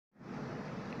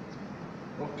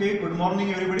Okay, good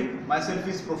morning everybody. Myself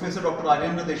is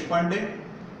Prof.Dr.R.R.deshpande.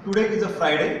 Today is a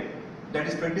Friday, that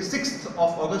is 26th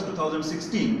of August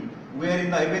 2016. We are in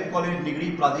the Ayurveda College,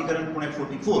 Nigri, Pradhikaran, Pune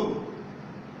 44.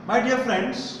 My dear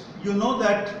friends, you know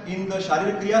that in the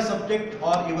Sharir Kriya subject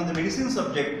or even the medicine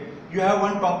subject, you have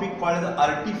one topic called as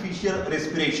artificial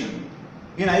respiration.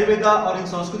 In Ayurveda or in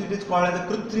Sanskrit it is called as the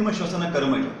Krutrima Shvasana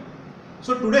Karma.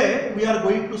 So today we are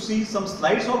going to see some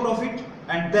slides out of it,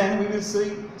 and then we will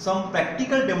see some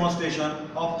practical demonstration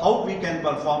of how we can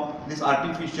perform this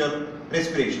artificial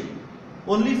respiration.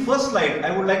 Only first slide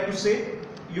I would like to say,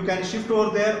 you can shift over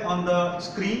there on the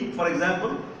screen. For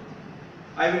example,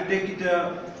 I will take it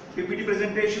a PPT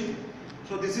presentation.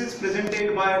 So this is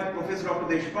presented by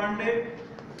Prof.Dr.R.R.deshpande.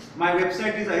 My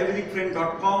website is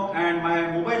ayurvedicfriend.com and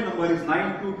my mobile number is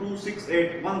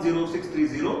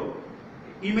 922681060.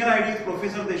 Email ID is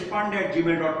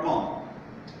professordeshpande@gmail.com.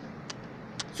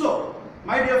 So,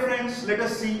 my dear friends, let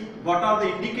us see what are the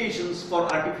indications for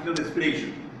artificial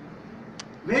respiration.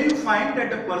 When you find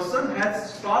that a person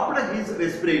has stopped his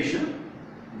respiration,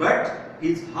 but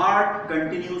his heart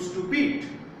continues to beat.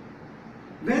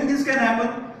 When this can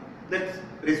happen, that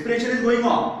respiration is going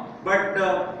on, but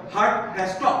the heart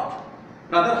has stopped.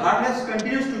 Rather, heart has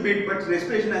continues to beat, but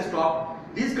respiration has stopped.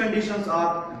 These conditions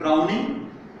are drowning,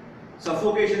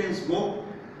 suffocation in smoke,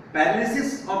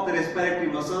 paralysis of the respiratory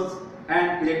muscles,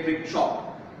 and electric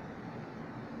shock.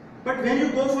 But when you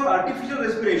go for artificial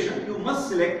respiration, you must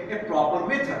select a proper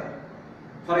method.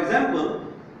 For example,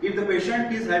 if the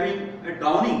patient is having a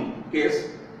drowning case,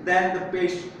 then the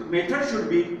method should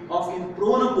be of in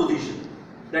prone position.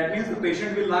 That means the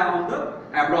patient will lie on the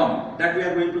abdomen. That we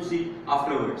are going to see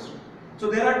afterwards. So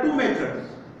there are two methods.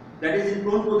 That is in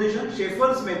prone position,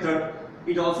 Schafer's method.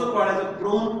 It is also called as a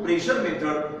prone pressure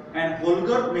method, and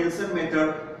Holger Nelson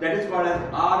method, that is called as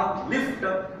arm lift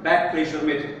back pressure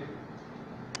method.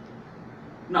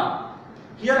 Now,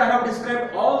 here I have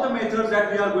described all the methods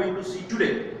that we are going to see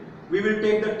today. We will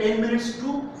take the 10 minutes,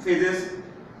 two phases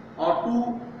or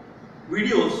two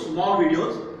videos, small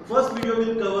videos. First video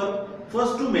will cover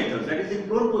first two methods, that is in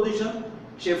prone position,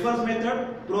 Schafer's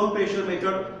method, prone pressure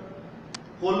method,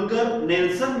 Holger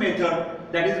Nelson method,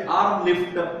 that is arm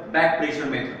lift back pressure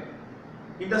method.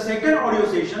 In the second audio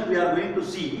session, we are going to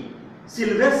see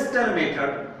Sylvester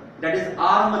method, that is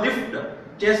arm lift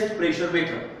chest pressure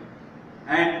method.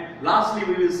 And lastly,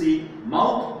 we will see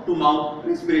mouth to mouth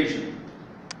respiration.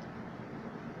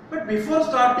 But before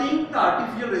starting the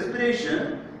artificial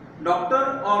respiration,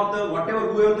 doctor or the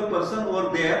whoever the person over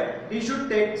there, he should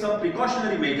take some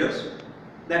precautionary measures,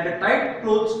 that the tight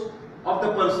clothes of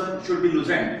the person should be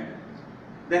loosened.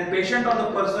 Then patient or the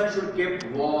person should kept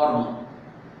warm.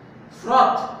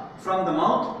 Froth from the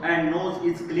mouth and nose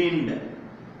is cleaned.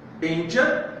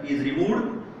 Denture is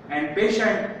removed and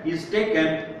patient is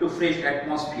taken to fresh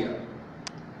atmosphere.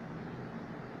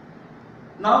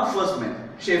 Now first method,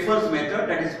 Schafer's method,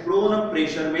 that is prone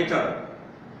pressure method.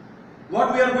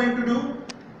 What we are going to do?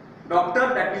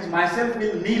 Doctor, that means myself,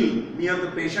 will kneel near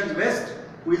the patient's waist,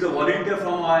 who is a volunteer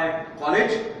from my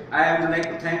college. I would like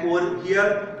to thank over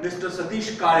here Mr.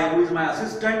 Satish Kale, who is my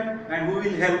assistant and who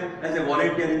will help as a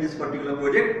volunteer in this particular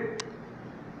project.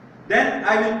 Then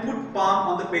I will put palm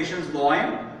on the patient's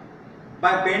loin.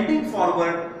 By bending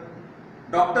forward,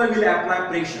 doctor will apply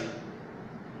pressure.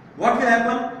 What will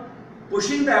happen?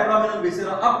 Pushing the abdominal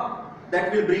viscera up,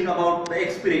 that will bring about the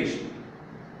expiration.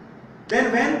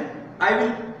 Then when I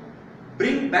will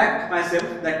bring back myself,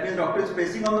 that means doctor is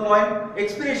pressing on the loin,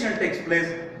 expiration takes place,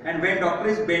 and when doctor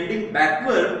is bending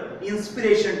backward,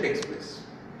 inspiration takes place.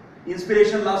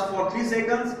 Inspiration lasts for 3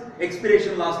 seconds,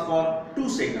 expiration lasts for 2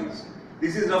 seconds.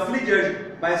 This is roughly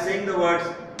judged by saying the words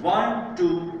 1,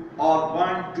 2 or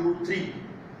 1, 2, 3.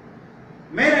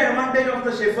 Main advantage of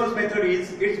the Schafer's method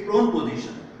is its prone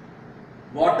position.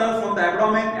 Water from the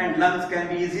abdomen and lungs can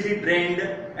be easily drained,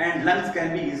 and lungs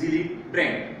can be easily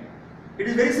drained. It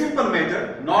is very simple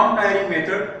method, non-tiring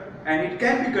method, and it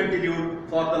can be continued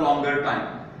for the longer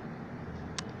time.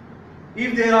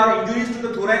 If there are injuries to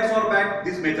the thorax or back,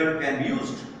 this method can be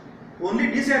used. Only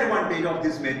disadvantage of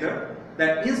this method,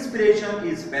 that inspiration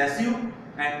is passive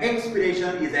and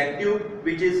expiration is active,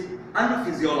 which is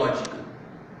unphysiological.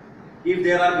 If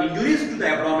there are injuries to the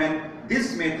abdomen,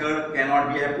 this method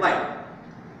cannot be applied.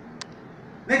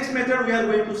 Next method we are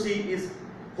going to see is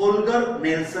Holger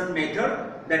Nelson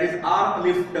method, that is arm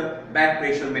lift back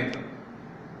pressure method.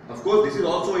 Of course, this is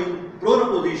also in prone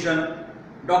position.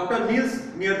 Doctor kneels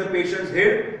near the patient's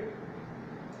head,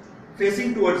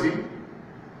 facing towards him.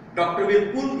 Doctor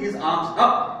will pull his arms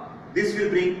up. This will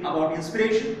bring about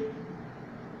inspiration.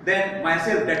 Then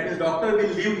myself, that means doctor, will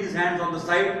leave his hands on the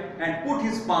side and put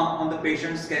his palm on the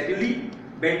patient's scapulae.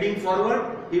 Bending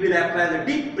forward, he will apply the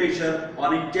deep pressure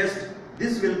on his chest.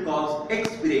 This will cause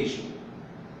expiration.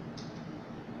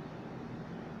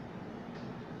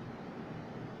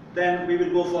 Then we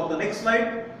will go for the next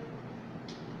slide.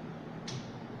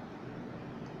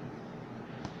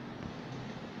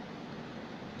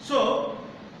 So,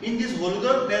 in this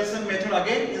Holger Nelson method,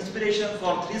 again inspiration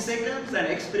for 3 seconds and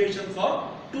expiration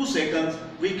for 2 seconds.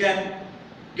 We can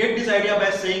get this idea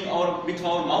by saying with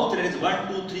our mouth, that is 1,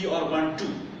 2, 3 or 1, 2.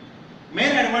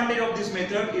 Main advantage of this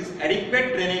method is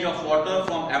adequate drainage of water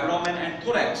from abdomen and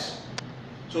thorax.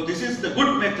 So this is the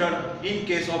good method in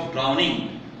case of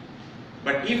drowning.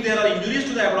 But if there are injuries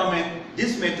to the abdomen,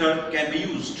 this method can be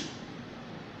used.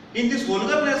 In this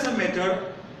Holger Nelson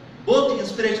method, both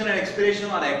inspiration and expiration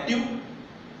are active,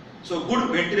 so good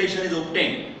ventilation is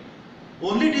obtained.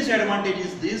 Only disadvantage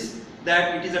is this,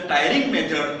 that it is a tiring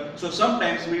method, so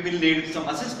sometimes we will need some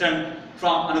assistance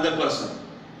from another person.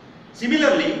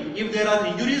 Similarly, if there are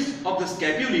injuries of the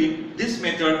scapulae, this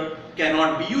method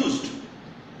cannot be used.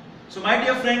 So my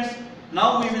dear friends,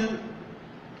 now we will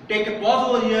take a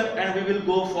pause over here and we will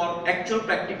go for actual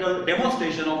practical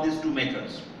demonstration of these 2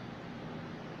 methods.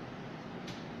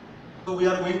 So we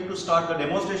are going to start the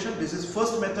demonstration. This is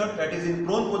first method, that is in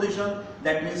prone position,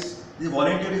 that means the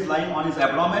volunteer is lying on his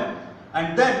abdomen,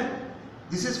 and then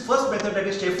this is first method, that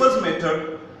is Schafer's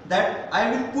method, that I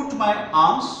will put my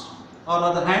arms or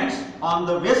other hands on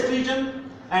the waist region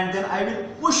and then I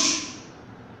will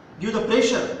give the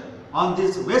pressure on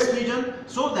this waist region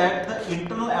so that the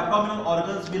internal abdominal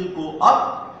organs will go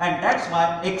up, and that's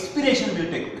why expiration will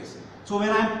take place. So when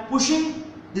I am pushing,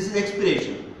 this is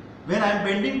expiration. When I am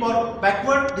bending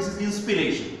backward, this is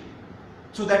inspiration.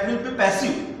 So that will be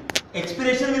passive.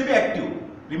 Expiration will be active.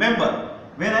 Remember,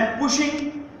 when I am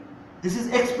pushing, this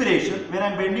is expiration. When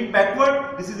I am bending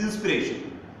backward, this is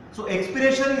inspiration. So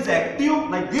expiration is active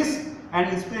like this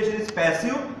and inspiration is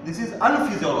passive. This is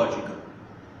unphysiological.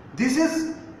 This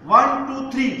is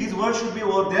 1, 2, 3. These words should be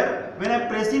over there. When I am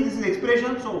pressing, this is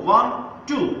expiration. So 1,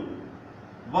 2.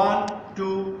 1,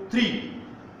 2, 3.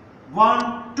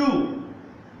 1, 2.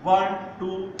 1,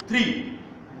 2, 3.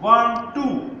 1, 2.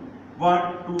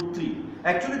 1, 2, 3.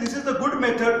 Actually, this is the good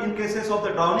method in cases of the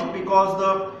drowning,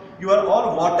 because your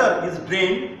all water is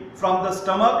drained from the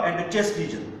stomach and the chest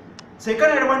region.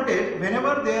 Second advantage,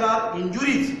 whenever there are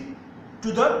injuries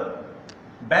to the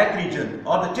back region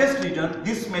or the chest region,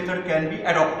 this method can be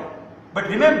adopted. But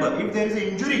remember, if there is an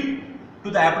injury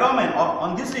to the abdomen or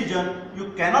on this region,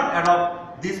 you cannot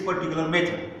adopt this particular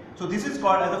method. So this is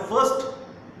called as the first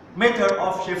method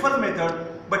of Schafer's method.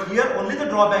 But here only the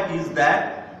drawback is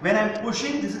that when I am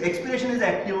pushing, this expiration is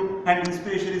active and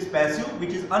inspiration is passive, which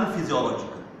is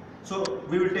unphysiological. So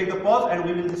we will take the pause and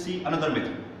we will see another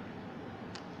method.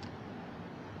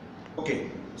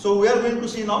 Okay, so we are going to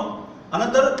see now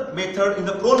another method in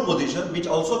the prone position, which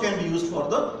also can be used for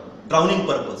the drowning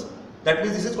purpose. That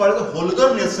means this is called the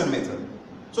Holger Nelson method.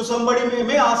 So somebody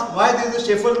may ask why there is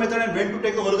a Schafer method and when to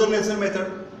take the Holger Nelson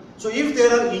method. So if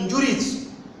there are injuries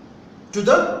to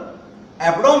the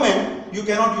abdomen, you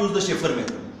cannot use the Schafer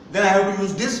method. Then I have to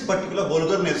use this particular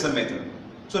Holger Nelson method.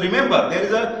 So remember,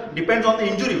 depends on the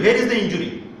injury. Where is the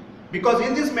injury? Because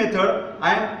in this method,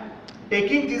 I am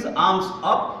taking these arms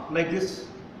up like this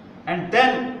and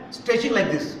then stretching like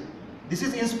this. This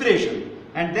is inspiration.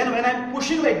 And then when I am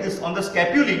pushing like this on the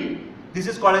scapulae, this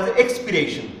is called as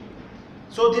expiration.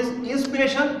 So this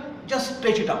inspiration, just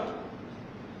stretch it out.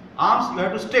 Arms you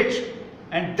have to stretch,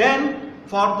 and then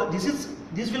for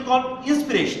this will call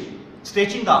inspiration,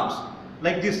 stretching the arms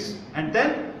like this, and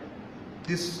then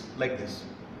this like this,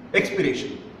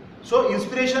 expiration. So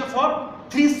inspiration for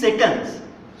 3 seconds.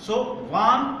 So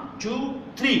 1, 2,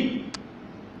 3.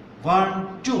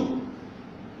 1, 2.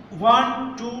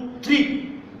 1, 2,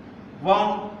 3.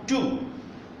 1, 2.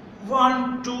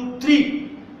 1, 2,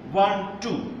 3. 1,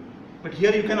 2. But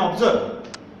here you can observe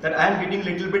that I am getting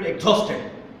little bit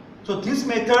exhausted. So this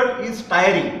method is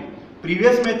tiring.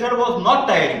 Previous method was not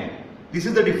tiring. This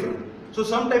is the difference. So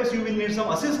sometimes you will need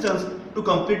some assistance to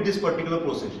complete this particular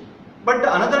process. But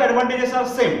the another advantages are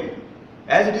same.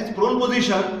 As it is prone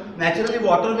position, naturally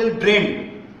water will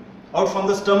drain out from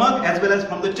the stomach as well as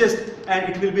from the chest, and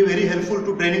it will be very helpful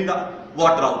to draining the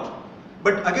water out.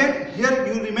 But again, here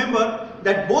you remember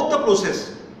that both the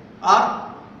processes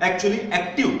are actually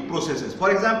active processes.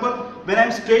 For example, when I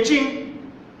am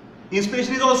stretching,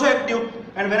 inspiration is also active,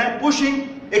 and when I am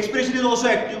pushing, expiration is also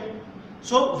active.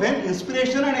 So when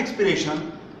inspiration and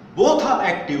expiration both are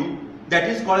active, that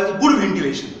is called as good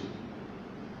ventilation.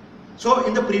 So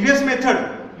in the previous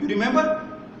method, you remember,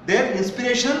 Their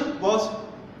inspiration was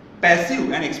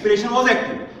passive and expiration was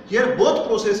active. Here both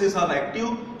processes are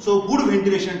active, so good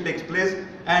ventilation takes place,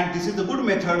 and this is the good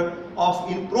method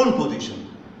of in prone position.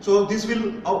 So this will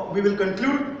we will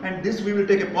conclude, and this we will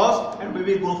take a pause and we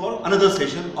will go for another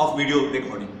session of video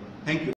recording. Thank you.